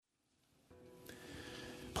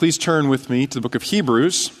Please turn with me to the book of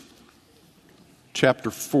Hebrews, chapter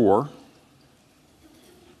 4.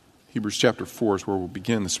 Hebrews chapter 4 is where we'll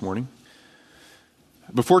begin this morning.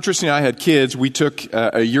 Before Tristan and I had kids, we took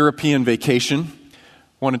a European vacation.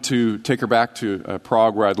 Wanted to take her back to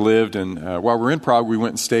Prague, where I'd lived, and while we were in Prague, we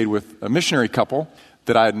went and stayed with a missionary couple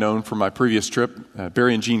that I had known from my previous trip,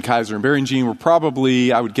 Barry and Jean Kaiser. And Barry and Jean were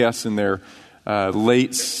probably, I would guess, in their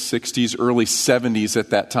late 60s, early 70s at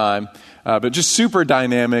that time. But just super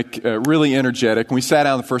dynamic, really energetic. When we sat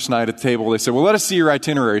down the first night at the table, they said, well, let us see your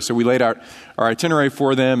itinerary. So we laid out our itinerary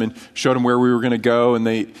for them and showed them where we were going to go. And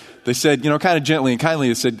they said, kind of gently and kindly,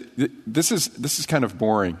 they said, this is kind of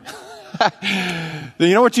boring. You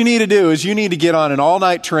know what you need to do is you need to get on an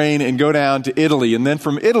all-night train and go down to Italy. And then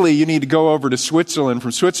from Italy, you need to go over to Switzerland.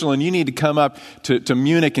 From Switzerland, you need to come up to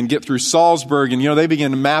Munich and get through Salzburg. And, they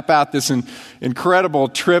begin to map out this incredible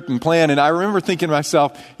trip and plan. And I remember thinking to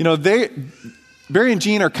myself, Barry and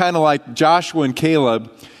Jean are kind of like Joshua and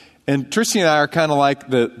Caleb. And Tristan and I are kind of like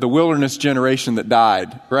the wilderness generation that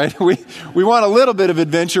died, right? We want a little bit of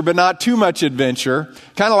adventure, but not too much adventure.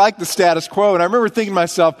 Kind of like the status quo. And I remember thinking to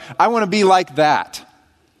myself, I want to be like that.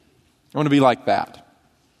 I want to be like that.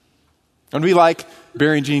 I want to be like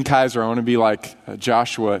Barry and Jean Kaiser. I want to be like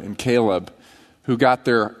Joshua and Caleb, who got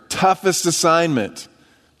their toughest assignment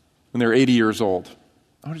when they were 80 years old.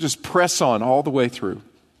 I want to just press on all the way through.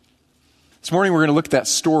 This morning we're going to look at that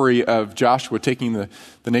story of Joshua taking the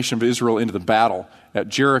nation of Israel into the battle at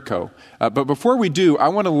Jericho. But before we do, I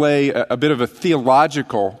want to lay a bit of a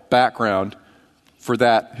theological background for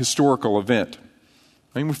that historical event.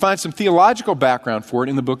 We find some theological background for it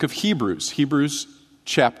in the book of Hebrews, Hebrews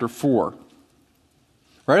chapter 4.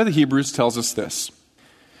 Writer of the Hebrews tells us this: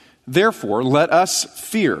 Therefore, let us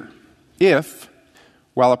fear, if,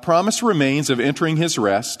 while a promise remains of entering his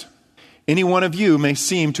rest, any one of you may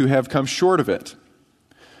seem to have come short of it.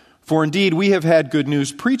 For indeed we have had good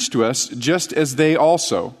news preached to us, just as they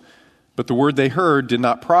also. But the word they heard did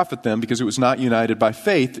not profit them, because it was not united by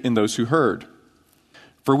faith in those who heard.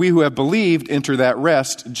 For we who have believed enter that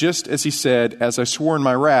rest, just as he said, as I swore in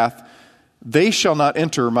my wrath, they shall not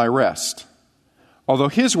enter my rest, although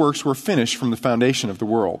his works were finished from the foundation of the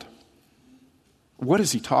world. What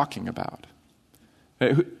is he talking about?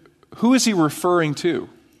 Who is he referring to?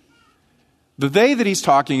 The they that he's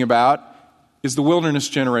talking about is the wilderness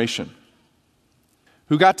generation,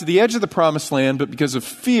 who got to the edge of the promised land, but because of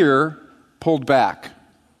fear, pulled back.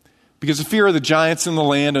 Because of fear of the giants in the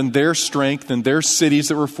land and their strength and their cities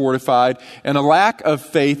that were fortified, and a lack of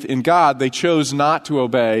faith in God, they chose not to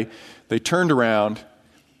obey. They turned around,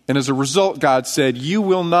 and as a result, God said, you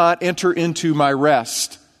will not enter into my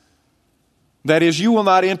rest. That is, you will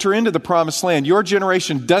not enter into the promised land. Your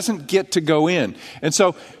generation doesn't get to go in. And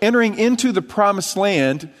so entering into the promised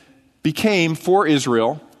land became, for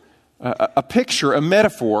Israel, a picture, a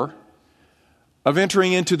metaphor of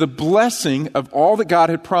entering into the blessing of all that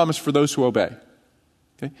God had promised for those who obey.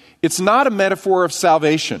 Okay? It's not a metaphor of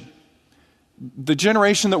salvation. The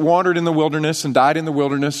generation that wandered in the wilderness and died in the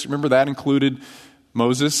wilderness, remember that included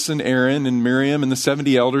Moses and Aaron and Miriam and the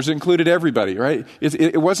 70 elders. It included everybody, right?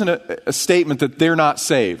 It wasn't a statement that they're not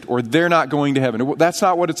saved or they're not going to heaven. That's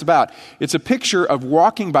not what it's about. It's a picture of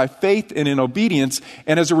walking by faith and in obedience,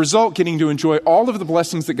 and as a result, getting to enjoy all of the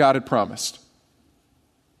blessings that God had promised.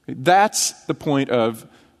 That's the point of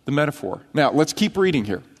the metaphor. Now, let's keep reading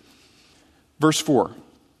here. Verse 4.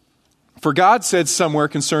 For God said somewhere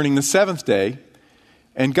concerning the seventh day,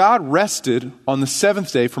 and God rested on the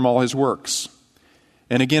seventh day from all his works.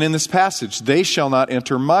 And again in this passage, they shall not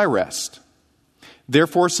enter my rest.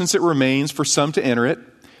 Therefore, since it remains for some to enter it,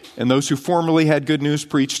 and those who formerly had good news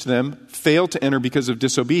preached to them failed to enter because of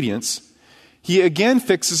disobedience, he again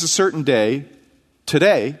fixes a certain day,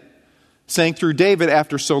 today, saying through David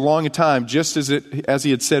after so long a time, just as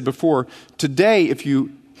he had said before, today, if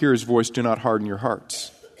you hear his voice, do not harden your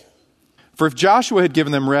hearts. For if Joshua had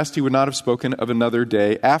given them rest, he would not have spoken of another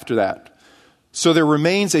day after that. So there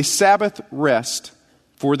remains a Sabbath rest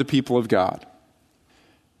for the people of God.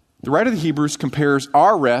 The writer of the Hebrews compares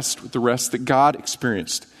our rest with the rest that God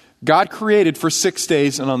experienced. God created for 6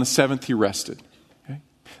 days, and on the seventh he rested. Okay?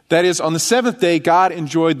 That is, on the seventh day, God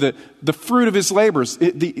enjoyed the fruit of his labors.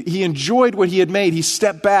 He enjoyed what he had made. He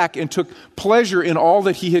stepped back and took pleasure in all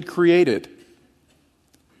that he had created.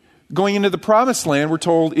 Going into the promised land, we're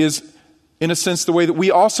told, is, in a sense, the way that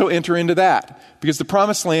we also enter into that. Because the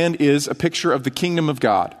promised land is a picture of the kingdom of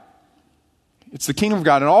God. It's the kingdom of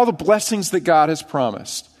God and all the blessings that God has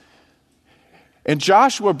promised. And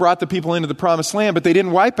Joshua brought the people into the promised land, but they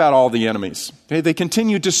didn't wipe out all the enemies. Okay? They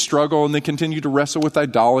continued to struggle, and they continued to wrestle with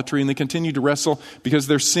idolatry, and they continued to wrestle because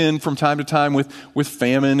their sin from time to time with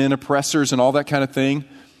famine and oppressors and all that kind of thing.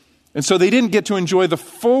 And so they didn't get to enjoy the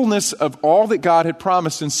fullness of all that God had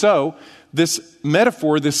promised. And so this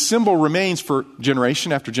metaphor, this symbol remains for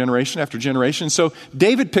generation after generation after generation. So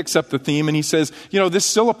David picks up the theme and he says, this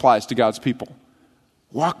still applies to God's people.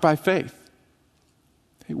 Walk by faith.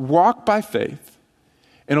 Walk by faith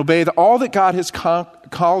and obey all that God has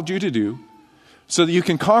called you to do so that you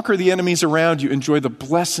can conquer the enemies around you, enjoy the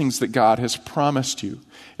blessings that God has promised you.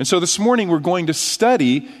 And so this morning we're going to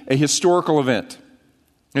study a historical event.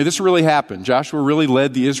 Now, this really happened. Joshua really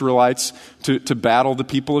led the Israelites to battle the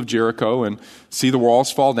people of Jericho and see the walls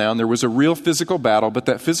fall down. There was a real physical battle, but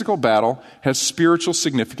that physical battle has spiritual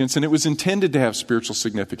significance, and it was intended to have spiritual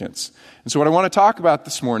significance. And so what I want to talk about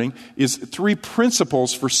this morning is 3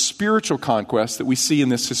 principles for spiritual conquest that we see in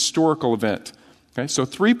this historical event. Okay, so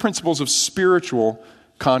 3 principles of spiritual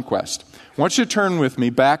conquest. I want you to turn with me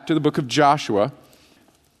back to the book of Joshua,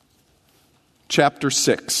 chapter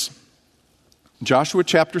 6. Joshua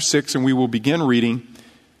chapter 6, and we will begin reading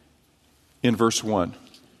in verse 1.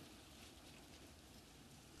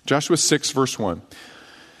 Joshua 6, verse 1. It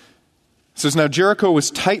says, "Now Jericho was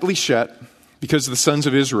tightly shut because of the sons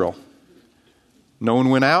of Israel. No one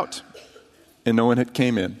went out, and no one had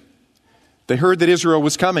came in. They heard that Israel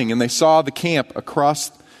was coming, and they saw the camp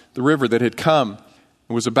across the river that had come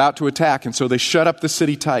and was about to attack, and so they shut up the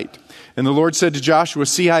city tight. And the Lord said to Joshua,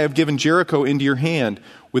 'See, I have given Jericho into your hand,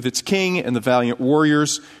 with its king and the valiant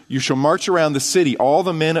warriors. You shall march around the city, all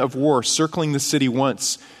the men of war circling the city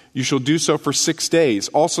once. You shall do so for 6 days.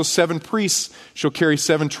 Also 7 priests shall carry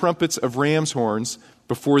 7 trumpets of ram's horns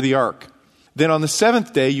before the ark. Then on the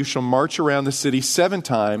 7th day you shall march around the city 7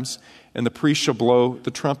 times, and the priests shall blow the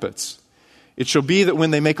trumpets. It shall be that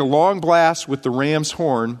when they make a long blast with the ram's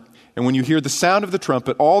horn, and when you hear the sound of the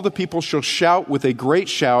trumpet, all the people shall shout with a great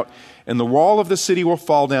shout, and the wall of the city will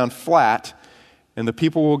fall down flat, and the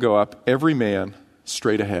people will go up, every man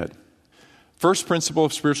straight ahead.'" First principle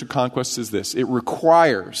of spiritual conquest is this. It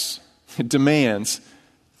demands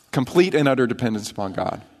complete and utter dependence upon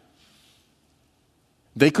God.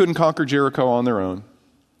 They couldn't conquer Jericho on their own,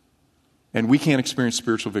 and we can't experience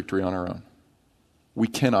spiritual victory on our own. We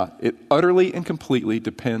cannot. It utterly and completely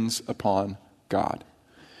depends upon God.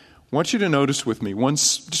 I want you to notice with me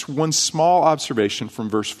just one small observation from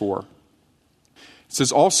verse 4. It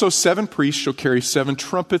says, "Also 7 priests shall carry 7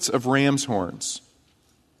 trumpets of ram's horns."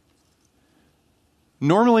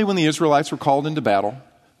 Normally when the Israelites were called into battle,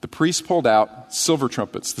 the priests pulled out silver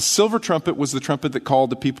trumpets. The silver trumpet was the trumpet that called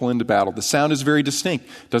the people into battle. The sound is very distinct.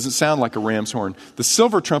 It doesn't sound like a ram's horn. The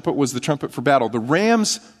silver trumpet was the trumpet for battle. The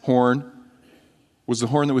ram's horn was the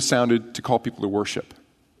horn that was sounded to call people to worship.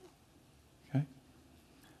 Okay?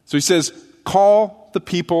 So he says, call the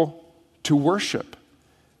people to worship.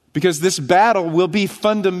 Because this battle will be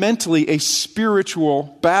fundamentally a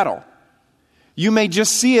spiritual battle. You may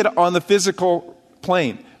just see it on the physical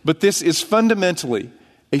plane, but this is fundamentally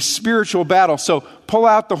a spiritual battle. So pull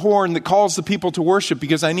out the horn that calls the people to worship,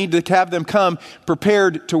 because I need to have them come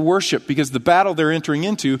prepared to worship, because the battle they're entering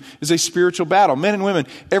into is a spiritual battle. Men and women,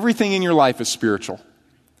 everything in your life is spiritual.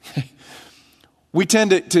 We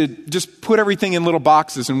tend to just put everything in little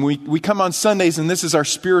boxes, and we come on Sundays and this is our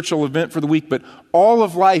spiritual event for the week, but all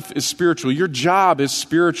of life is spiritual. Your job is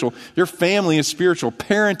spiritual. Your family is spiritual.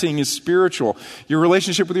 Parenting is spiritual. Your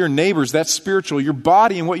relationship with your neighbors, that's spiritual. Your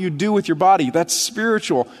body and what you do with your body, that's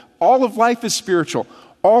spiritual. All of life is spiritual.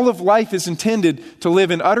 All of life is intended to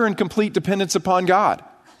live in utter and complete dependence upon God.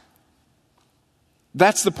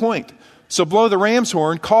 That's the point. So blow the ram's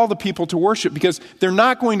horn, call the people to worship, because they're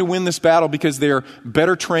not going to win this battle because they're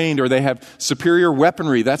better trained or they have superior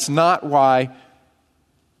weaponry. That's not why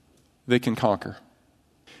they can conquer.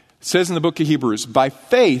 It says in the book of Hebrews, by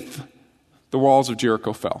faith, the walls of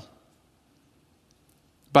Jericho fell.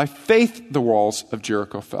 By faith, the walls of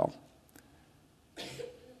Jericho fell.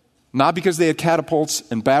 Not because they had catapults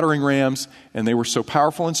and battering rams and they were so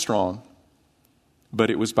powerful and strong, but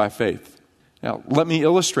it was by faith. Now, let me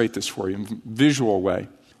illustrate this for you in a visual way.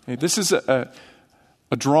 Okay, this is a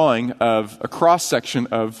drawing of a cross-section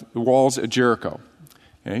of the walls at Jericho.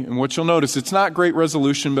 Okay, and what you'll notice, it's not great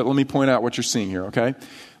resolution, but let me point out what you're seeing here, okay?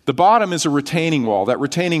 The bottom is a retaining wall. That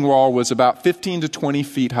retaining wall was about 15 to 20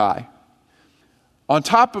 feet high. On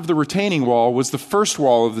top of the retaining wall was the first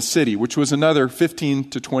wall of the city, which was another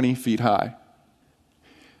 15 to 20 feet high.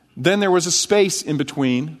 Then there was a space in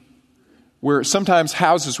between where sometimes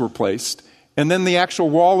houses were placed, and then the actual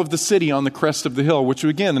wall of the city on the crest of the hill, which was,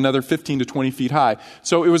 again, another 15 to 20 feet high.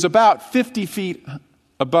 So it was about 50 feet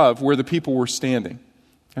above where the people were standing.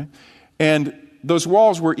 Okay? And those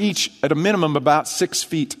walls were each, at a minimum, about 6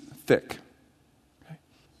 feet thick. Okay?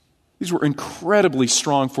 These were incredibly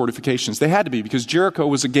strong fortifications. They had to be, because Jericho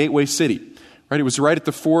was a gateway city. Right? It was right at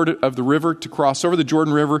the ford of the river to cross over the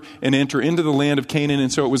Jordan River and enter into the land of Canaan.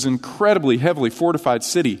 And so it was an incredibly heavily fortified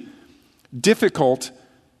city, difficult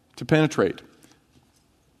to penetrate.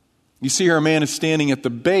 You see here a man is standing at the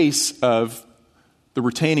base of the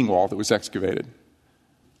retaining wall that was excavated.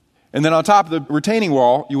 And then on top of the retaining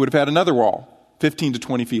wall, you would have had another wall, 15 to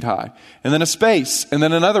 20 feet high. And then a space, and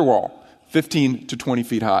then another wall, 15 to 20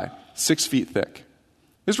 feet high, 6 feet thick.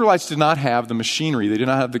 Israelites did not have the machinery. They did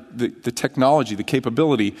not have the technology, the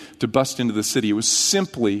capability to bust into the city. It was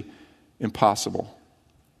simply impossible.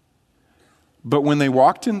 But when they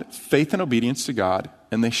walked in faith and obedience to God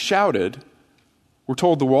and they shouted, we're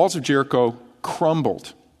told the walls of Jericho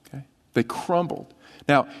crumbled. Okay? They crumbled.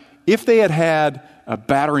 Now, if they had had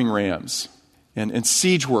battering rams and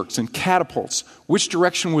siege works and catapults, which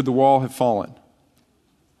direction would the wall have fallen?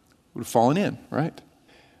 It would have fallen in, right?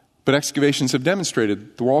 But excavations have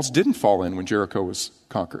demonstrated the walls didn't fall in when Jericho was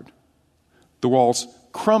conquered. The walls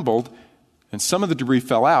crumbled, and some of the debris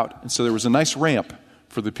fell out, and so there was a nice ramp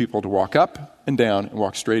for the people to walk up and down and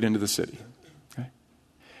walk straight into the city. Okay?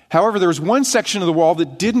 However, there was one section of the wall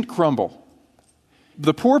that didn't crumble.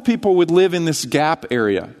 The poor people would live in this gap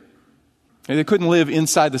area. And they couldn't live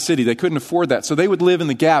inside the city. They couldn't afford that. So they would live in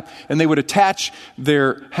the gap, and they would attach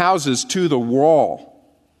their houses to the wall.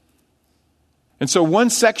 And so one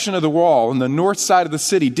section of the wall on the north side of the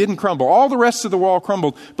city didn't crumble. All the rest of the wall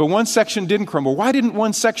crumbled, but one section didn't crumble. Why didn't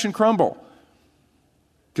one section crumble?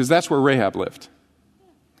 Because that's where Rahab lived.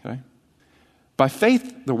 Okay? By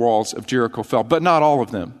faith, the walls of Jericho fell, but not all of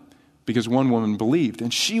them, because one woman believed,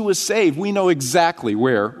 and she was saved. We know exactly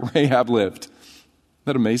where Rahab lived. Isn't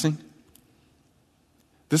that amazing?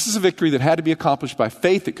 This is a victory that had to be accomplished by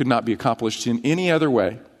faith. It could not be accomplished in any other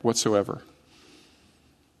way whatsoever.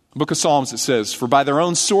 The book of Psalms, it says, "For by their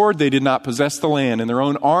own sword they did not possess the land, and their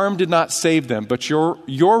own arm did not save them, but your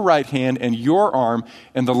right hand and your arm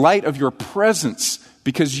and the light of your presence,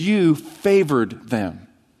 because you favored them."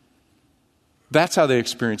 That's how they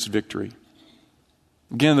experienced victory.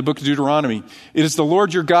 Again, in the book of Deuteronomy, "It is the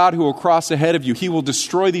Lord your God who will cross ahead of you. He will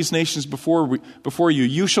destroy these nations before you.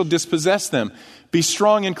 You shall dispossess them. Be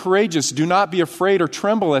strong and courageous. Do not be afraid or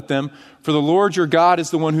tremble at them, for the Lord your God is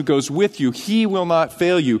the one who goes with you. He will not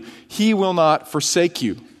fail you. He will not forsake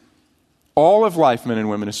you." All of life, men and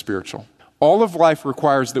women, is spiritual. All of life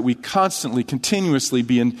requires that we constantly, continuously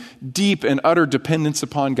be in deep and utter dependence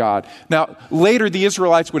upon God. Now, later the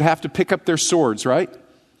Israelites would have to pick up their swords, right?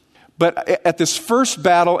 But at this first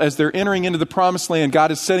battle, as they're entering into the promised land, God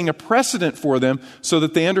is setting a precedent for them so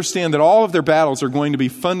that they understand that all of their battles are going to be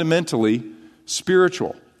fundamentally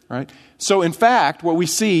spiritual, right? So in fact, what we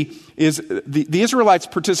see is the Israelites'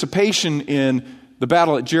 participation in the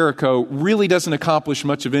battle at Jericho really doesn't accomplish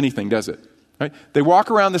much of anything, does it? Right? They walk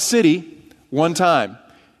around the city one time,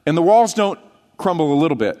 and the walls don't crumble a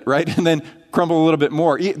little bit, right? And then crumble a little bit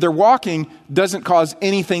more. Their walking doesn't cause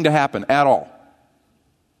anything to happen at all.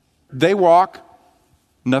 They walk,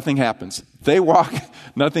 nothing happens. They walk,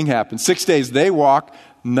 nothing happens. 6 days, they walk,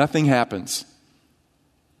 nothing happens.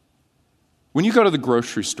 When you go to the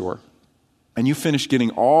grocery store and you finish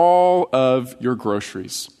getting all of your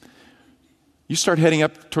groceries, you start heading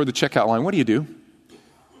up toward the checkout line. What do?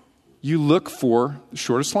 You look for the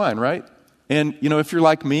shortest line, right? And, if you're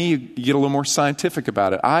like me, you get a little more scientific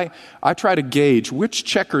about it. I try to gauge which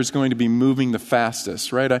checker is going to be moving the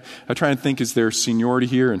fastest, right? I try and think, is there seniority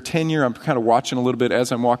here and tenure? I'm kind of watching a little bit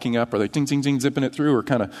as I'm walking up. Are they ding, ding, ding, zipping it through, or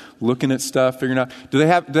kind of looking at stuff, figuring out? Do they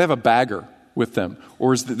have a bagger with them?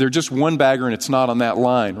 Or is there just one bagger and it's not on that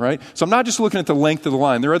line, right? So I'm not just looking at the length of the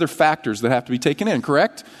line. There are other factors that have to be taken in,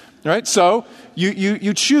 correct? Right? So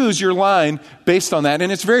you choose your line based on that.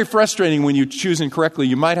 And it's very frustrating when you choose incorrectly.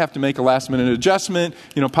 You might have to make a last minute adjustment,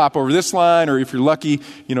 pop over this line, or if you're lucky,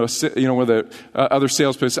 with the other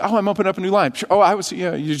salesperson says, "Oh, I'm opening up a new line."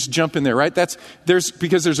 You just jump in there, right?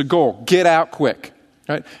 Because there's a goal. Get out quick.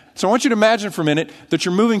 Right? So I want you to imagine for a minute that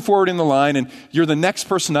you're moving forward in the line and you're the next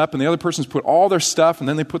person up, and the other person's put all their stuff, and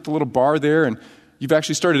then they put the little bar there, and you've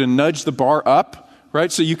actually started to nudge the bar up. Right?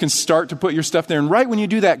 So you can start to put your stuff there. And right when you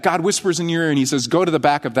do that, God whispers in your ear and he says, "Go to the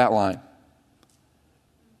back of that line."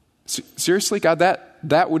 Seriously, God,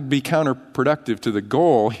 that would be counterproductive to the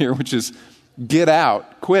goal here, which is get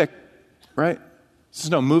out quick, right? He says,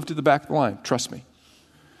 "No, move to the back of the line. Trust me."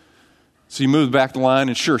 So you move back the line,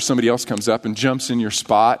 and sure, somebody else comes up and jumps in your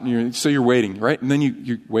spot, and you're waiting, right? And then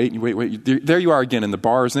you wait, and you wait. There you are again, and the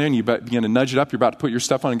bar is there, and you begin to nudge it up. You're about to put your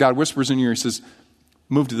stuff on, and God whispers in your ear, He says,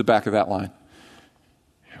 move to the back of that line.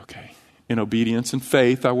 Okay. In obedience and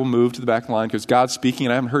faith, I will move to the back of the line, because God's speaking,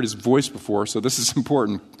 and I haven't heard His voice before, so this is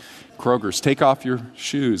important. Kroger's, take off your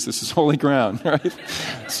shoes. This is holy ground, right?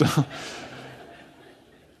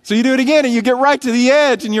 So you do it again, and you get right to the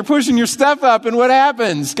edge, and you're pushing your stuff up, and what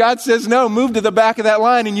happens? God says, no, move to the back of that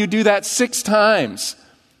line, and you do that 6 times.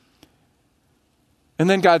 And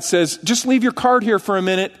then God says, just leave your cart here for a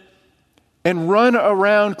minute and run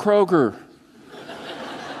around Kroger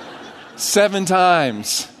 7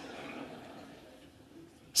 times.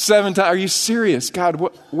 7 times. Are you serious?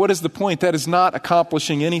 God, what is the point? That is not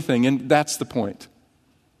accomplishing anything, and that's the point.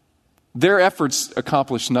 Their efforts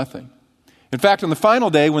accomplish nothing. In fact, on the final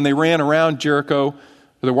day, when they ran around Jericho, or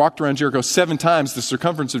they walked around Jericho 7 times, the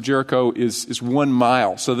circumference of Jericho is 1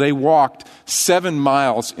 mile. So they walked 7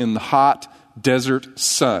 miles in the hot desert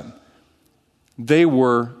sun. They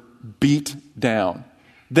were beat down.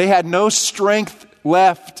 They had no strength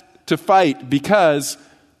left to fight because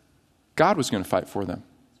God was going to fight for them.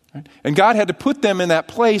 Right? And God had to put them in that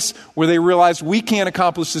place where they realized, we can't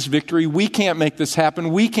accomplish this victory. We can't make this happen.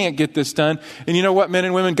 We can't get this done. And you know what, men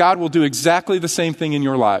and women? God will do exactly the same thing in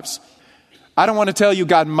your lives. I don't want to tell you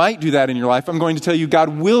God might do that in your life. I'm going to tell you God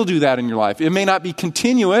will do that in your life. It may not be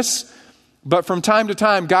continuous, but from time to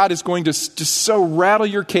time, God is going to just so rattle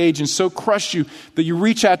your cage and so crush you that you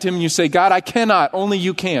reach out to Him and you say, God, I cannot. Only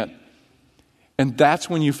you can. And that's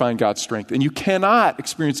when you find God's strength. And you cannot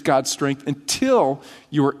experience God's strength until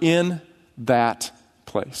you are in that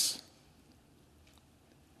place.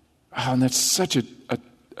 Oh, and that's such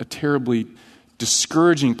a terribly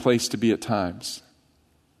discouraging place to be at times.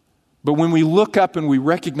 But when we look up and we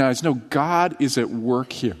recognize, no, God is at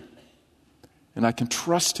work here, and I can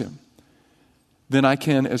trust Him, then I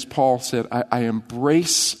can, as Paul said, I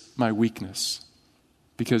embrace my weakness.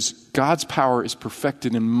 Because God's power is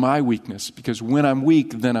perfected in my weakness. Because when I'm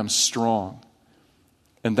weak, then I'm strong.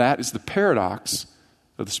 And that is the paradox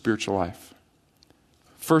of the spiritual life.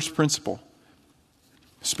 First principle.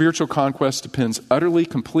 Spiritual conquest depends utterly,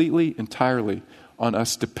 completely, entirely on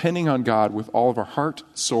us depending on God with all of our heart,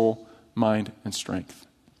 soul, mind, and strength.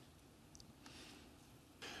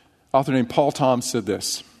 Author named Paul Tom said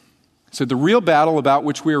this. He said, the real battle about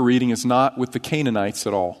which we are reading is not with the Canaanites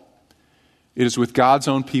at all. It is with God's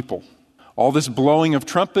own people. All this blowing of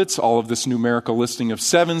trumpets, all of this numerical listing of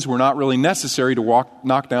 7s were not really necessary to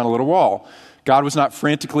knock down a little wall. God was not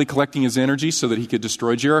frantically collecting His energy so that He could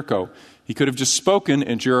destroy Jericho. He could have just spoken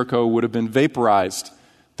and Jericho would have been vaporized.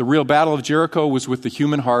 The real battle of Jericho was with the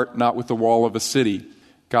human heart, not with the wall of a city.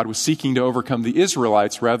 God was seeking to overcome the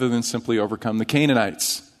Israelites rather than simply overcome the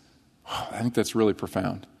Canaanites. Oh, I think that's really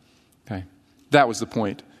profound. Okay, that was the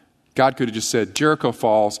point. God could have just said, Jericho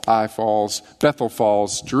falls, Ai falls, Bethel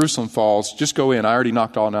falls, Jerusalem falls, just go in. I already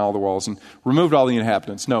knocked down all the walls and removed all the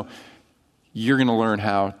inhabitants. No, you're going to learn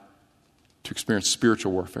how to experience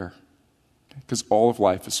spiritual warfare, because all of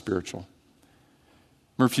life is spiritual.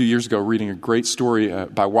 I remember a few years ago reading a great story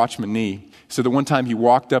by Watchman Nee. He said that one time he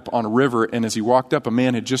walked up on a river, and as he walked up, a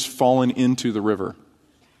man had just fallen into the river.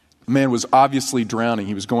 The man was obviously drowning.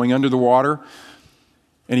 He was going under the water.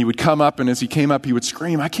 And he would come up, and as he came up, he would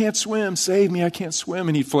scream, I can't swim, save me, I can't swim.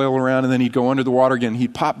 And he'd flail around, and then he'd go under the water again.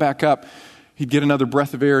 He'd pop back up. He'd get another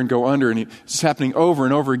breath of air and go under. And this is happening over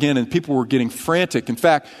and over again, and people were getting frantic. In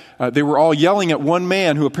fact, they were all yelling at one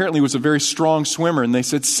man who apparently was a very strong swimmer. And they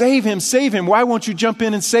said, save him, save him. Why won't you jump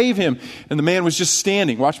in and save him? And the man was just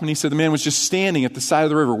standing. Watchman, he said the man was just standing at the side of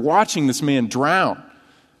the river, watching this man drown.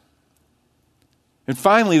 And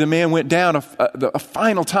finally, the man went down a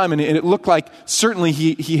final time, and it looked like certainly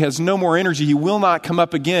he has no more energy. He will not come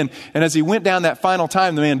up again. And as he went down that final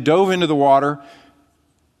time, the man dove into the water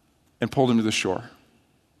and pulled him to the shore.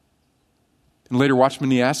 And later,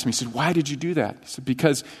 Watchman Nee asked him, he said, why did you do that? He said,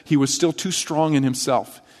 because he was still too strong in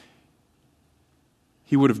himself.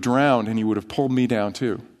 He would have drowned, and he would have pulled me down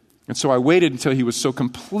too. And so I waited until he was so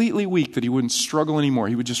completely weak that he wouldn't struggle anymore.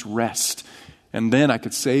 He would just rest, and then I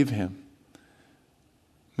could save him.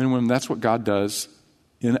 Men and women, that's what God does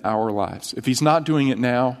in our lives. If He's not doing it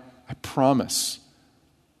now, I promise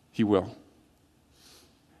He will.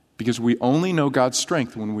 Because we only know God's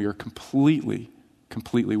strength when we are completely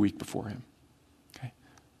weak before Him. Okay?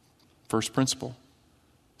 First principle.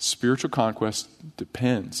 Spiritual conquest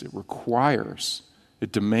depends, it requires,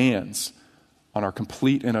 it demands on our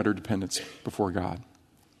complete and utter dependence before God.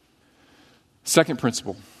 Second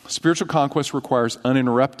principle. Spiritual conquest requires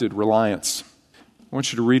uninterrupted reliance. I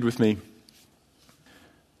want you to read with me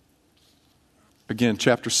Again,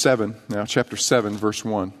 chapter 7, verse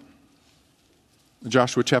 1.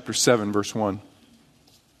 Joshua chapter 7, verse 1. It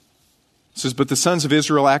says, "But the sons of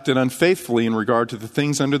Israel acted unfaithfully in regard to the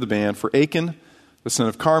things under the ban, for Achan, the son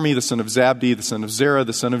of Carmi, the son of Zabdi, the son of Zerah,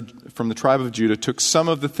 from the tribe of Judah, took some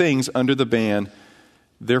of the things under the ban.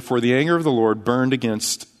 Therefore the anger of the Lord burned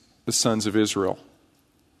against the sons of Israel."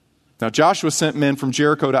 Now Joshua sent men from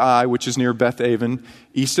Jericho to Ai, which is near Beth-aven,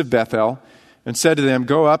 east of Bethel, and said to them,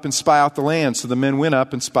 "Go up and spy out the land." So the men went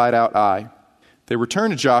up and spied out Ai. They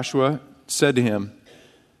returned to Joshua, said to him,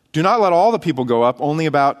 "Do not let all the people go up. Only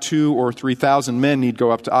about 2,000 or 3,000 men need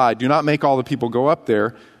go up to Ai. Do not make all the people go up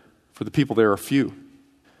there, for the people there are few."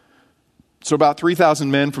 So about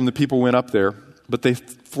 3,000 men from the people went up there, but they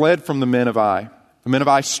fled from the men of Ai. The men of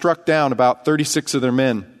Ai struck down about 36 of their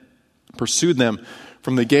men, pursued them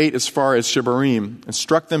from the gate as far as Shebarim, and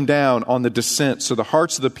struck them down on the descent. So the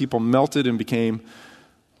hearts of the people melted and became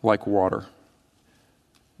like water.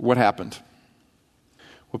 What happened?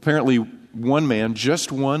 Well, apparently one man,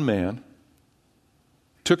 just one man,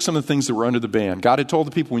 took some of the things that were under the ban. God had told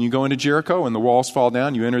the people, when you go into Jericho and the walls fall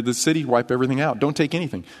down, you enter the city, wipe everything out. Don't take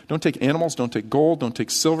anything. Don't take animals, don't take gold, don't take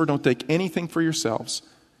silver, don't take anything for yourselves.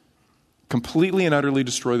 Completely and utterly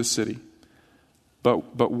destroy the city.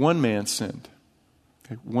 But one man sinned.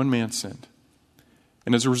 Okay, one man sinned.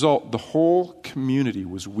 And as a result, the whole community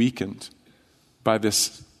was weakened by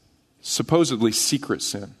this supposedly secret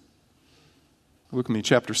sin. Look at me,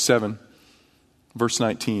 chapter 7, verse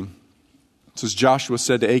 19. It says, "Joshua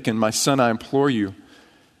said to Achan, 'My son, I implore you,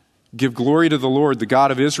 give glory to the Lord, the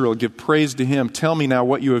God of Israel. Give praise to him. Tell me now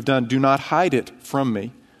what you have done. Do not hide it from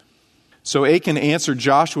me.' So Achan answered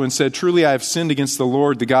Joshua and said, 'Truly I have sinned against the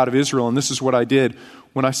Lord, the God of Israel, and this is what I did.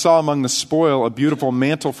 When I saw among the spoil a beautiful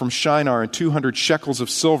mantle from Shinar and 200 shekels of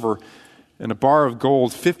silver and a bar of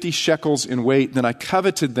gold, 50 shekels in weight, then I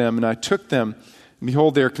coveted them and I took them. And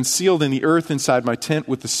behold, they are concealed in the earth inside my tent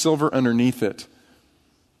with the silver underneath it.'"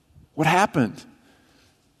 What happened?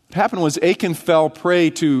 What happened was Achan fell prey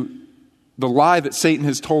to the lie that Satan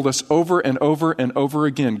has told us over and over and over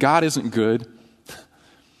again. God isn't good.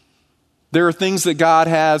 There are things that God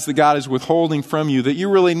has that God is withholding from you that you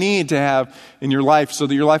really need to have in your life so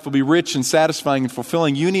that your life will be rich and satisfying and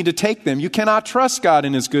fulfilling. You need to take them. You cannot trust God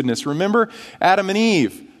in his goodness. Remember Adam and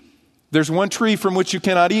Eve. There's one tree from which you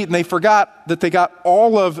cannot eat, and they forgot that they got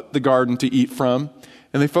all of the garden to eat from,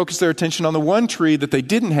 and they focused their attention on the one tree that they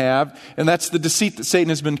didn't have, and that's the deceit that Satan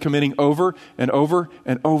has been committing over and over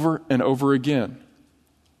and over and over again.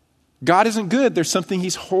 God isn't good. There's something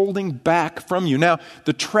he's holding back from you. Now,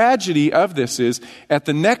 the tragedy of this is at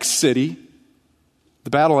the next city, the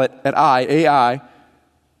battle at Ai,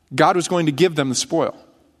 God was going to give them the spoil.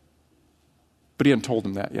 But he hadn't told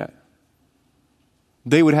them that yet.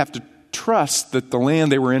 They would have to trust that the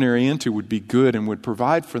land they were entering into would be good and would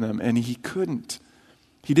provide for them, and he couldn't.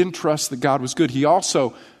 He didn't trust that God was good. He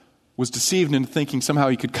also was deceived into thinking somehow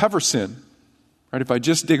he could cover sin. Right? If I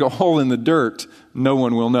just dig a hole in the dirt, no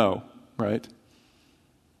one will know. Right?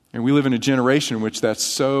 And we live in a generation in which that's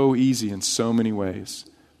so easy in so many ways.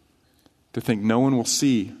 To think no one will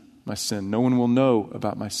see my sin. No one will know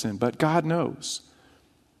about my sin. But God knows.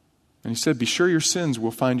 And he said, be sure your sins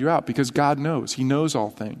will find you out because God knows. He knows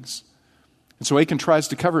all things. And so Achan tries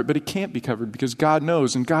to cover it, but it can't be covered because God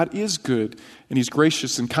knows. And God is good. And he's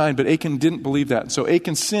gracious and kind. But Achan didn't believe that. And so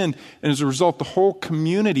Achan sinned. And as a result, the whole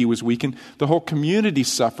community was weakened. The whole community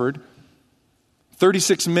suffered.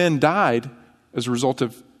 36 men died as a result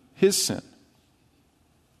of his sin.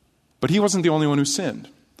 But he wasn't the only one who sinned.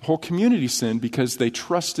 The whole community sinned because they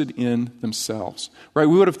trusted in themselves. Right?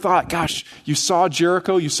 We would have thought, gosh, you saw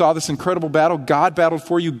Jericho, you saw this incredible battle, God battled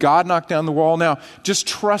for you, God knocked down the wall. Now, just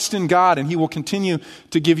trust in God and he will continue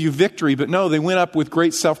to give you victory. But no, they went up with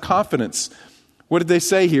great self-confidence. What did they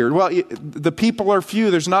say here? Well, the people are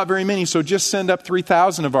few, there's not very many, so just send up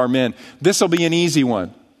 3,000 of our men. This will be an easy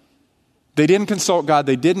one. They didn't consult God.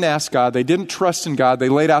 They didn't ask God. They didn't trust in God. They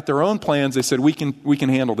laid out their own plans. They said, we can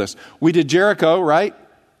handle this. We did Jericho, right?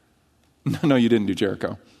 No, you didn't do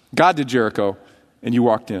Jericho. God did Jericho, and you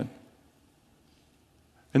walked in.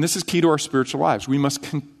 And this is key to our spiritual lives. We must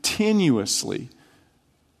continuously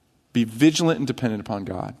be vigilant and dependent upon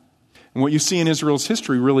God. And what you see in Israel's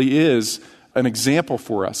history really is an example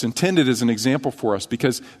for us, intended as an example for us,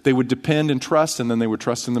 because they would depend and trust, and then they would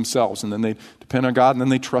trust in themselves, and then they'd depend on God, and then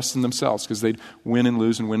they'd trust in themselves, because they'd win and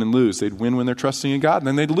lose and win and lose. They'd win when they're trusting in God, and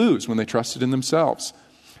then they'd lose when they trusted in themselves.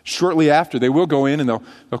 Shortly after, they will go in and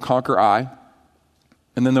they'll conquer Ai,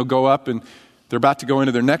 and then they'll go up, and they're about to go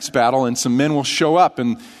into their next battle, and some men will show up,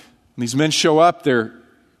 and these men show up, they're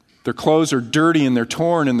Their clothes are dirty and they're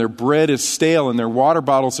torn and their bread is stale and their water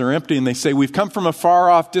bottles are empty. And they say, we've come from a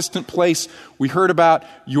far off, distant place. We heard about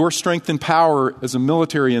your strength and power as a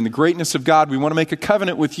military and the greatness of God. We want to make a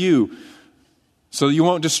covenant with you so that you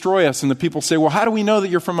won't destroy us. And the people say, well, how do we know that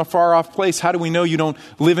you're from a far off place? How do we know you don't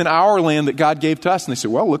live in our land that God gave to us? And they say,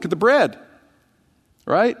 well, look at the bread,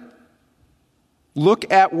 right?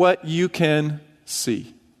 Look at what you can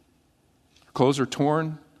see. Our clothes are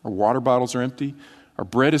torn. Our water bottles are empty. Our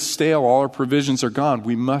bread is stale. All our provisions are gone.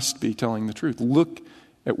 We must be telling the truth. Look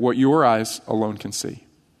at what your eyes alone can see.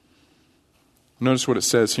 Notice what it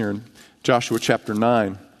says here in Joshua chapter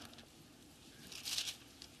 9,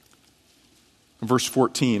 verse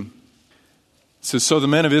 14. It says, so the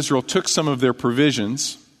men of Israel took some of their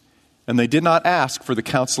provisions, and they did not ask for the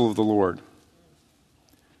counsel of the Lord.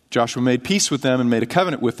 Joshua made peace with them and made a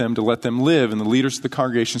covenant with them to let them live, and the leaders of the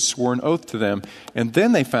congregation swore an oath to them. And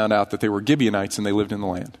then they found out that they were Gibeonites and they lived in the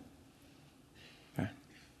land. Okay.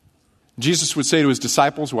 Jesus would say to his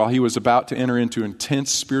disciples while he was about to enter into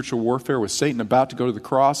intense spiritual warfare with Satan, about to go to the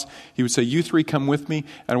cross, he would say, you three come with me,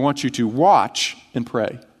 and I want you to watch and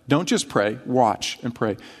pray. Don't just pray, watch and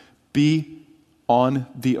pray. Be on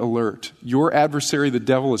the alert. Your adversary, the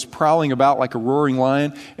devil, is prowling about like a roaring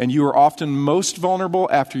lion, and you are often most vulnerable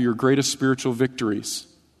after your greatest spiritual victories.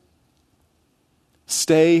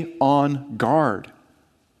 Stay on guard.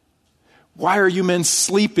 Why are you men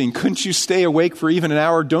sleeping? Couldn't you stay awake for even an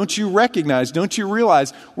hour? Don't you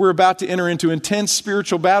realize we're about to enter into intense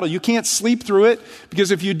spiritual battle? You can't sleep through it,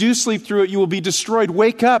 because if you do sleep through it, you will be destroyed.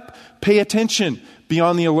 Wake up, pay attention, be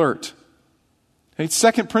on the alert. Okay,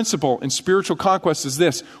 second principle in spiritual conquest is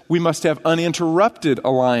this: we must have uninterrupted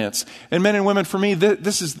alliance. And men and women, for me,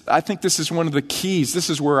 I think this is one of the keys. This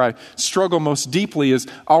is where I struggle most deeply is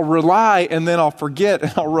I'll rely and then I'll forget,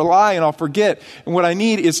 and I'll rely and I'll forget. And what I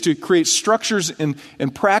need is to create structures and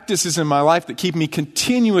practices in my life that keep me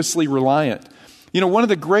continuously reliant. You know, one of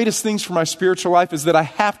the greatest things for my spiritual life is that I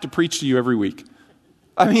have to preach to you every week.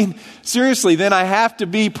 I mean, seriously, then I have to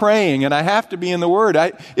be praying and I have to be in the Word.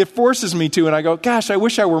 It forces me to, and I go, gosh, I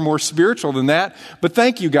wish I were more spiritual than that. But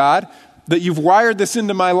thank you, God, that you've wired this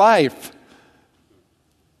into my life.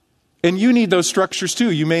 And you need those structures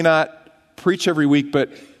too. You may not preach every week,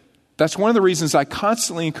 but that's one of the reasons I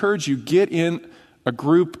constantly encourage you, get in a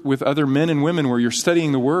group with other men and women where you're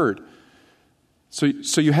studying the Word. So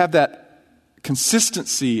you have that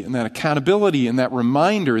consistency and that accountability and that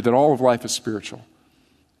reminder that all of life is spiritual.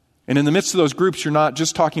 And in the midst of those groups, you're not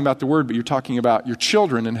just talking about the Word, but you're talking about your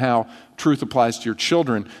children and how truth applies to your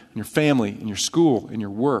children and your family and your school and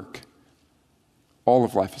your work. All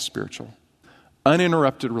of life is spiritual.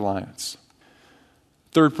 Uninterrupted reliance.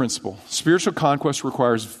 Third principle, spiritual conquest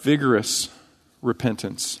requires vigorous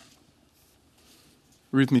repentance.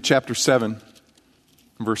 Read with me chapter 7,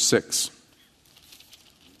 verse 6. It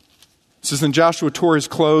says, then Joshua tore his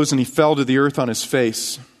clothes and he fell to the earth on his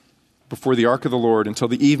face before the ark of the Lord until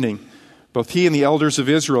the evening, both he and the elders of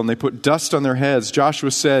Israel, and they put dust on their heads.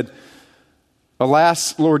 Joshua said,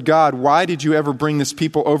 alas, Lord God, why did you ever bring this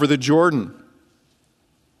people over the Jordan?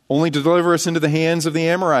 Only to deliver us into the hands of the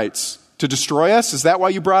Amorites, to destroy us? Is that why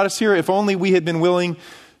you brought us here? If only we had been willing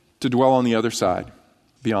to dwell on the other side,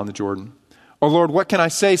 beyond the Jordan. Oh Lord, what can I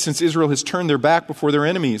say since Israel has turned their back before their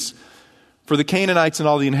enemies? For the Canaanites and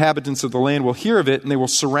all the inhabitants of the land will hear of it, and they will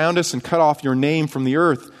surround us and cut off your name from the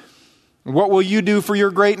earth. What will you do for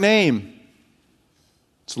your great name?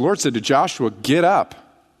 So the Lord said to Joshua, get up.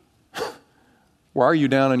 Why are you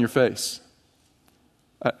down on your face?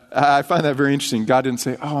 I find that very interesting. God didn't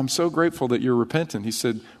say, oh, I'm so grateful that you're repentant. He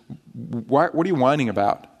said, what are you whining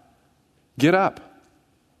about? Get up.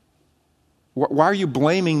 Why are you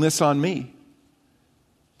blaming this on me?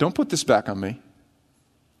 Don't put this back on me.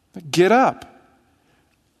 Get up.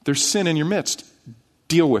 There's sin in your midst.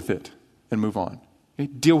 Deal with it and move on. Okay?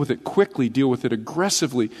 Deal with it quickly. Deal with it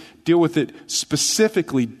aggressively. Deal with it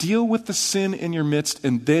specifically. Deal with the sin in your midst,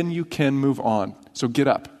 and then you can move on. So get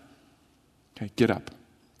up. Okay, get up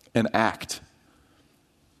and act.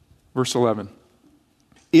 Verse 11.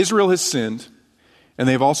 Israel has sinned, and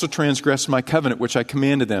they have also transgressed my covenant, which I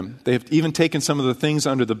commanded them. They have even taken some of the things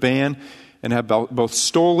under the ban and have both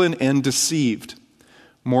stolen and deceived.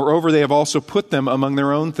 Moreover, they have also put them among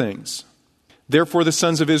their own things. Therefore, the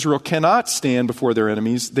sons of Israel cannot stand before their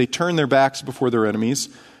enemies. They turn their backs before their enemies,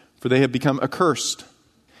 for they have become accursed.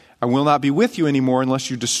 I will not be with you anymore unless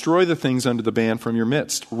you destroy the things under the ban from your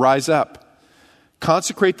midst. Rise up,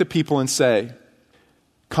 consecrate the people and say,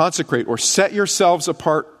 consecrate or set yourselves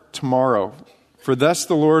apart tomorrow. For thus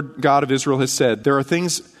the Lord God of Israel has said, there are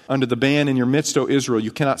things under the ban in your midst, O Israel.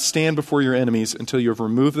 You cannot stand before your enemies until you have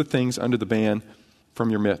removed the things under the ban from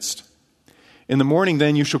your midst. In the morning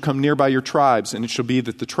then you shall come near by your tribes, and it shall be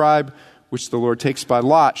that the tribe which the Lord takes by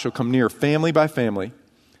lot shall come near family by family.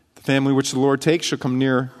 The family which the Lord takes shall come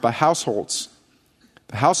near by households.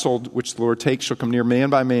 The household which the Lord takes shall come near man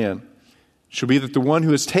by man. It shall be that the one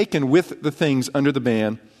who is taken with the things under the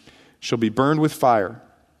ban shall be burned with fire,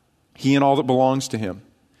 he and all that belongs to him,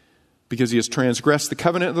 because he has transgressed the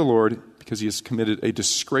covenant of the Lord, because he has committed a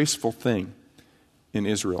disgraceful thing in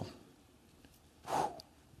Israel.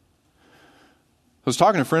 I was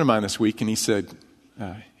talking to a friend of mine this week, and he said,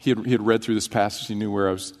 he had read through this passage, he knew where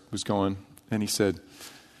I was going, and he said,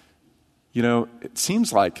 it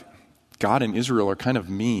seems like God and Israel are kind of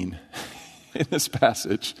mean in this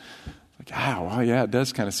passage. Like, well, yeah, it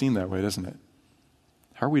does kind of seem that way, doesn't it?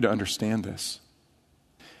 How are we to understand this?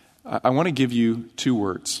 I want to give you two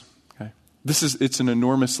words. Okay? It's an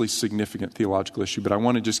enormously significant theological issue, but I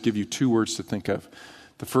want to just give you two words to think of.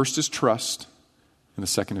 The first is trust, and the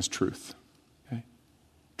second is truth.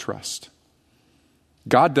 Trust.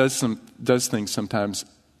 God does things sometimes,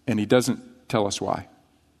 and he doesn't tell us why.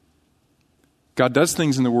 God does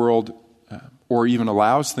things in the world, or even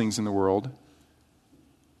allows things in the world,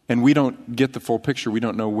 and we don't get the full picture. We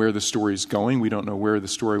don't know where the story is going. We don't know where the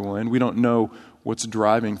story will end. We don't know what's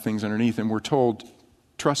driving things underneath, and we're told,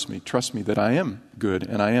 trust me that I am good,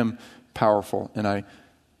 and I am powerful, and I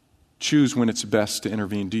choose when it's best to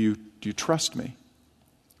intervene. Do you trust me?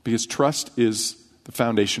 Because trust is the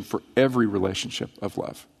foundation for every relationship of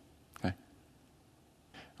love. Okay?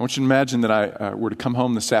 I want you to imagine that I were to come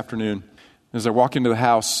home this afternoon. As I walk into the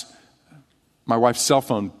house, my wife's cell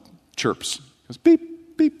phone chirps. It goes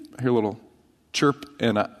beep, beep. I hear a little chirp,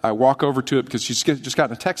 and I walk over to it because she's just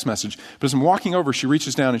gotten a text message. But as I'm walking over, she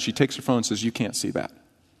reaches down and she takes her phone and says, "You can't see that."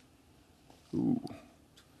 Ooh.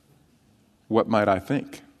 What might I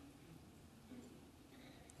think?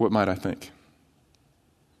 What might I think?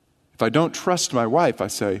 If I don't trust my wife, I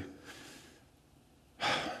say,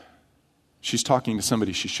 she's talking to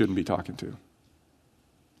somebody she shouldn't be talking to.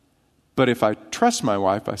 But if I trust my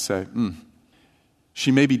wife, I say, she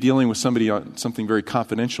may be dealing with somebody on something very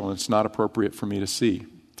confidential, and it's not appropriate for me to see.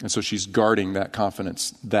 And so she's guarding that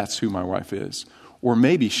confidence. That's who my wife is. Or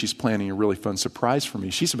maybe she's planning a really fun surprise for me.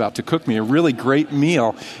 She's about to cook me a really great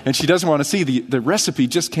meal, and she doesn't want to see the recipe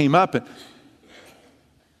just came up.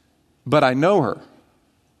 But I know her.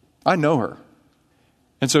 I know her.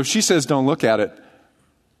 And so if she says don't look at it,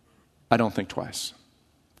 I don't think twice.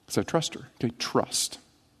 Because I trust her. Okay, trust.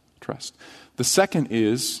 The second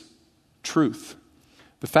is truth.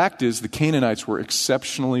 The fact is the Canaanites were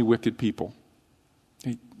exceptionally wicked people.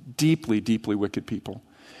 Okay? Deeply, deeply wicked people.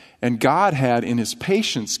 And God had, in his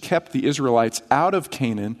patience, kept the Israelites out of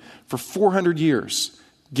Canaan for 400 years,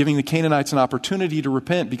 giving the Canaanites an opportunity to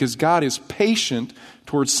repent, because God is patient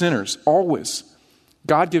towards sinners, always.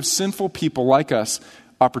 God gives sinful people like us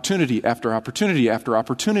opportunity after opportunity after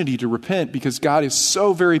opportunity to repent, because God is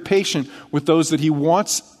so very patient with those that he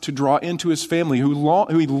wants to draw into his family, who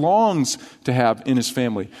he longs to have in his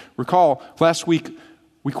family. Recall, last week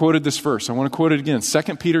we quoted this verse. I want to quote it again. 2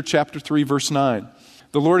 Peter chapter 3, verse 9.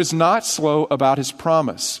 The Lord is not slow about his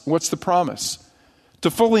promise. What's the promise? To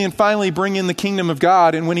fully and finally bring in the kingdom of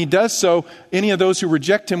God. And when he does so, any of those who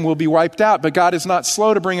reject him will be wiped out. But God is not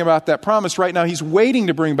slow to bring about that promise. Right now, he's waiting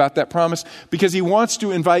to bring about that promise because he wants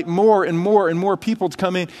to invite more and more and more people to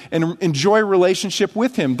come in and enjoy relationship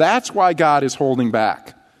with him. That's why God is holding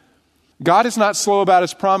back. God is not slow about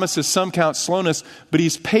his promises, some count slowness, but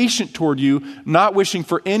he's patient toward you, not wishing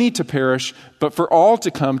for any to perish, but for all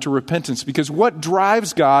to come to repentance. Because what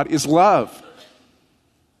drives God is love.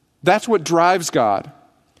 That's what drives God.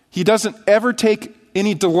 He doesn't ever take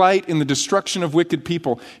any delight in the destruction of wicked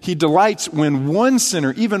people. He delights when one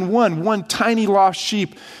sinner, even one tiny lost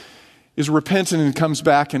sheep, is repentant and comes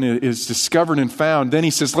back and is discovered and found. Then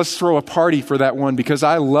he says, let's throw a party for that one, because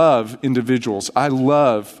I love individuals. I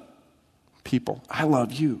love people. I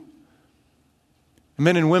love you.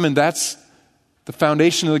 Men and women, that's the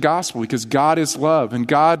foundation of the gospel, because God is love, and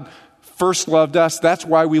God first loved us. That's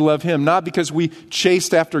why we love him. Not because we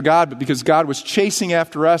chased after God, but because God was chasing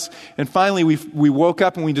after us. And finally, we woke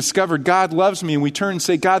up and we discovered God loves me. And we turn and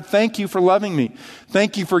say, God, thank you for loving me.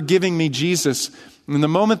 Thank you for giving me Jesus. And the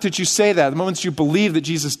moment that you say that, the moment that you believe that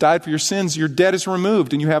Jesus died for your sins, your debt is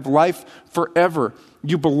removed and you have life forever.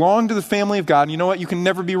 You belong to the family of God. And you know what? You can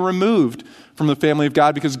never be removed from the family of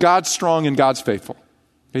God, because God's strong and God's faithful.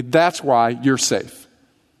 Okay? That's why you're safe.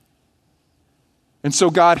 And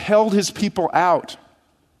so God held his people out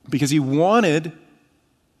because he wanted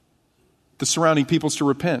the surrounding peoples to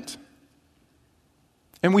repent.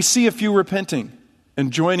 And we see a few repenting.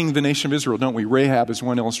 and joining the nation of Israel, don't we? Rahab is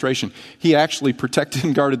one illustration. He actually protected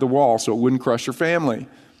and guarded the wall so it wouldn't crush her family,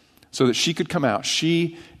 so that she could come out,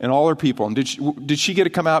 she and all her people. And did she get to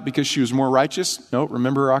come out because she was more righteous? No,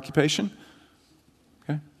 remember her occupation?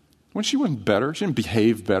 Okay. When she wasn't better, she didn't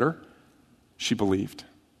behave better. She believed.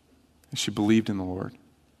 And she believed in the Lord.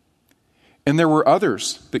 And there were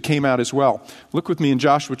others that came out as well. Look with me in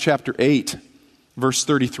Joshua chapter 8, verse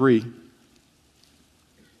 33.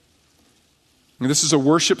 And this is a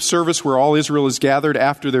worship service where all Israel is gathered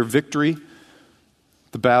after their victory,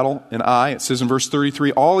 the battle in Ai. It says in verse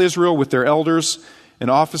 33, all Israel with their elders and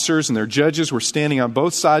officers and their judges were standing on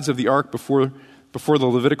both sides of the ark before the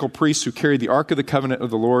Levitical priests who carried the ark of the covenant of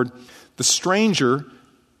the Lord, the stranger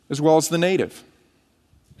as well as the native.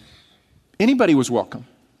 Anybody was welcome.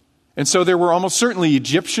 And so there were almost certainly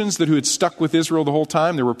Egyptians who had stuck with Israel the whole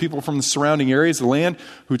time. There were people from the surrounding areas of the land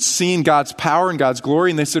who'd seen God's power and God's glory,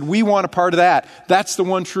 and they said, we want a part of that. That's the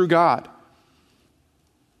one true God.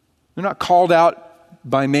 They're not called out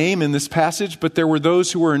by name in this passage, but there were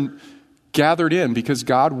those who were gathered in because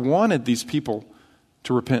God wanted these people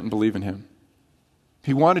to repent and believe in him.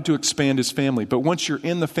 He wanted to expand his family. But once you're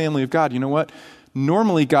in the family of God, you know what?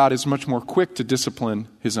 Normally God is much more quick to discipline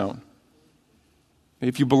his own.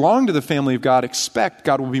 If you belong to the family of God, expect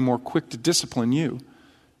God will be more quick to discipline you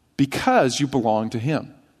because you belong to him.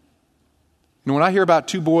 You know, when I hear about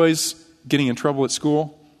two boys getting in trouble at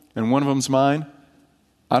school and one of them's mine,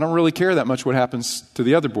 I don't really care that much what happens to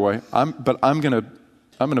the other boy. But I'm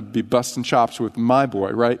gonna be busting chops with my boy,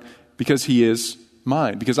 right? Because he is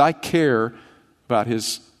mine. Because I care about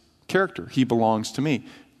his character. He belongs to me.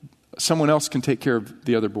 Someone else can take care of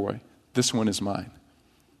the other boy. This one is mine.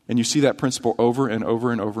 And you see that principle over and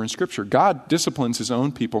over and over in Scripture. God disciplines his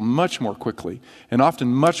own people much more quickly and often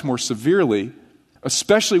much more severely,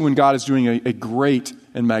 especially when God is doing a great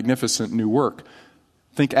and magnificent new work.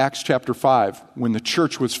 Think Acts chapter 5, when the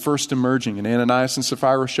church was first emerging and Ananias and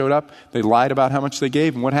Sapphira showed up, they lied about how much they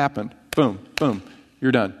gave, and what happened? Boom, boom,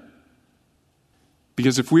 you're done.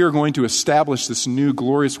 Because if we are going to establish this new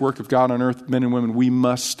glorious work of God on earth, men and women, we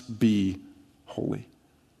must be holy.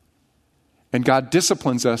 And God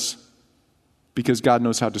disciplines us because God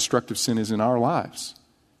knows how destructive sin is in our lives.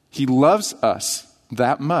 He loves us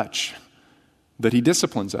that much that he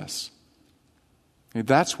disciplines us. And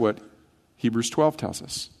that's what Hebrews 12 tells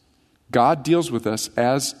us. God deals with us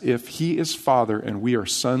as if he is Father and we are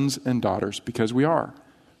sons and daughters because we are.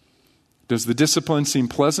 Does the discipline seem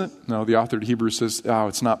pleasant? No, the author of Hebrews says,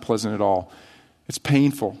 it's not pleasant at all. It's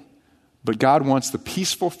painful. But God wants the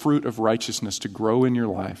peaceful fruit of righteousness to grow in your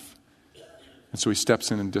life. And so he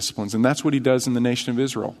steps in and disciplines. And that's what he does in the nation of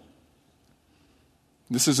Israel.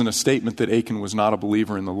 This isn't a statement that Achan was not a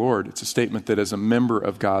believer in the Lord. It's a statement that as a member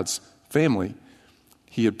of God's family,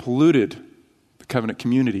 he had polluted the covenant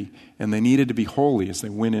community, and they needed to be holy as they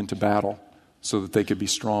went into battle so that they could be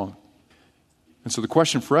strong. And so the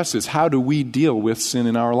question for us is, how do we deal with sin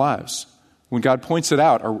in our lives? When God points it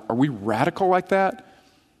out, are we radical like that?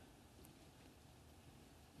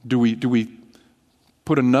 Do we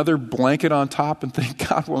put another blanket on top and think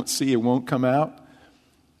God won't see, it won't come out?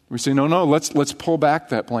 We say, no, let's pull back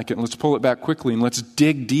that blanket and let's pull it back quickly and let's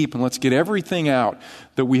dig deep and let's get everything out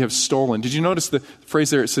that we have stolen. Did you notice the phrase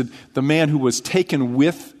there? It said, the man who was taken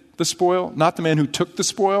with the spoil, not the man who took the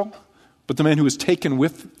spoil, but the man who was taken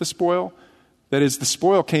with the spoil. That is, the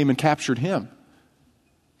spoil came and captured him.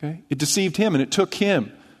 Okay? It deceived him and it took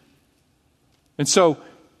him. And so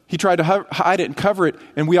he tried to hide it and cover it,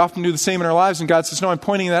 and we often do the same in our lives, and God says, no, I'm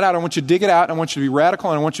pointing that out. I want you to dig it out. I want you to be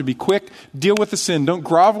radical, and I want you to be quick. Deal with the sin. Don't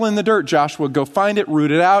grovel in the dirt, Joshua. Go find it,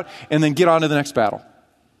 root it out, and then get on to the next battle.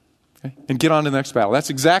 Okay? And get on to the next battle. That's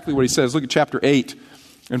exactly what he says. Look at chapter 8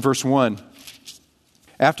 and verse 1.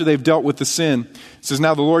 After they've dealt with the sin, it says,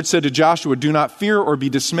 now the Lord said to Joshua, do not fear or be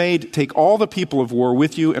dismayed. Take all the people of war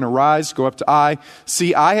with you and arise, go up to Ai.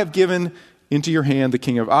 See, I have given into your hand the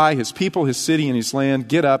king of Ai, his people, his city, and his land.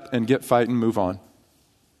 Get up and get fighting. Move on.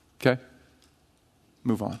 Okay?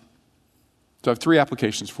 Move on. So I have 3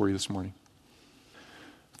 applications for you this morning.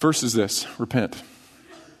 First is this: repent.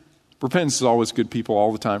 Repentance is always good people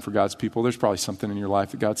all the time for God's people. There's probably something in your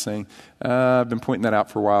life that God's saying, I've been pointing that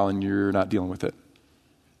out for a while and you're not dealing with it.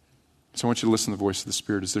 So I want you to listen to the voice of the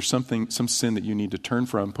Spirit. Is there some sin that you need to turn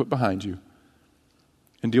from, put behind you,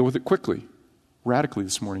 and deal with it quickly, radically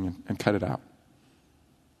this morning, and cut it out?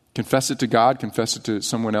 Confess it to God, confess it to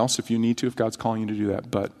someone else if you need to, if God's calling you to do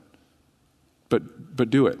that. But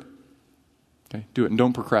do it. Okay? Do it, and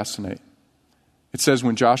don't procrastinate. It says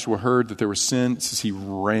when Joshua heard that there was sin, it says he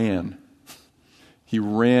ran. He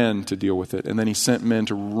ran to deal with it, and then he sent men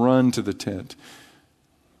to run to the tent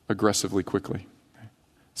aggressively, quickly.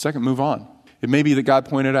 Second, move on. It may be that God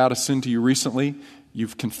pointed out a sin to you recently.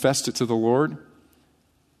 You've confessed it to the Lord.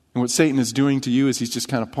 And what Satan is doing to you is he's just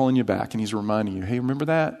kind of pulling you back and he's reminding you, hey, remember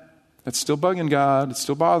that? That's still bugging God. It's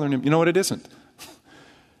still bothering him. You know what? It isn't.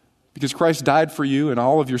 Because Christ died for you and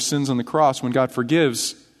all of your sins on the cross. When God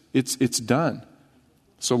forgives, it's done.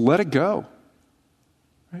 So let it go.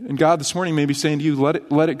 Right? And God this morning may be saying to you,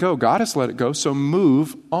 let it go. God has let it go, so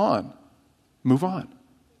move on. Move on.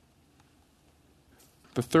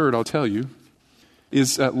 The third, I'll tell you,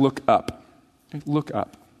 is look up. Okay? Look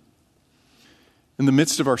up. In the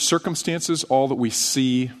midst of our circumstances, all that we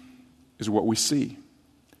see is what we see.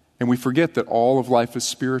 And we forget that all of life is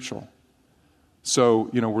spiritual. So,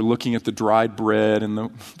 we're looking at the dried bread and the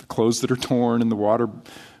clothes that are torn and the water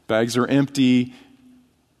bags are empty.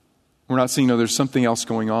 We're not seeing, there's something else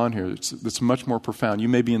going on here that's much more profound. You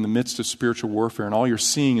may be in the midst of spiritual warfare and all you're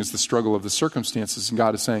seeing is the struggle of the circumstances. And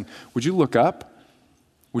God is saying, would you look up?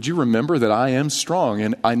 Would you remember that I am strong?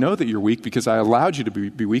 And I know that you're weak because I allowed you to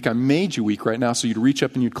be weak. I made you weak right now so you'd reach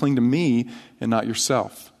up and you'd cling to me and not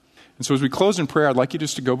yourself. And so as we close in prayer, I'd like you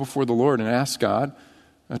just to go before the Lord and ask God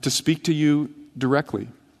to speak to you directly.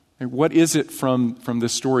 What is it from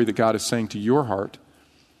this story that God is saying to your heart?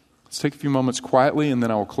 Let's take a few moments quietly and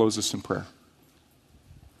then I will close this in prayer.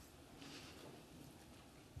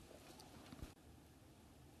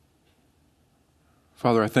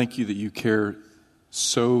 Father, I thank you that you care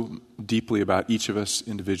so deeply about each of us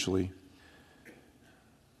individually,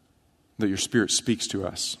 that your Spirit speaks to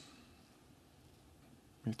us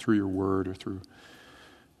through your word or through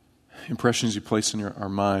impressions you place in our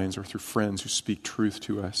minds or through friends who speak truth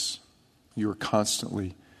to us. You are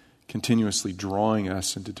constantly, continuously drawing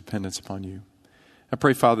us into dependence upon you. I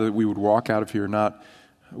pray, Father, that we would walk out of here not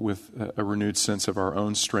with a renewed sense of our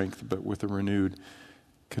own strength, but with a renewed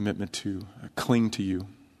commitment to cling to you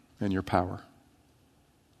and your power.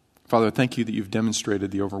 Father, I thank you that you've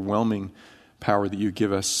demonstrated the overwhelming power that you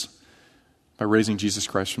give us by raising Jesus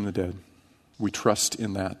Christ from the dead. We trust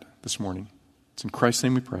in that this morning. It's in Christ's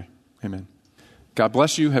name we pray. Amen. God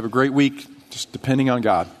bless you. Have a great week. Just depending on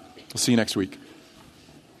God. We'll see you next week.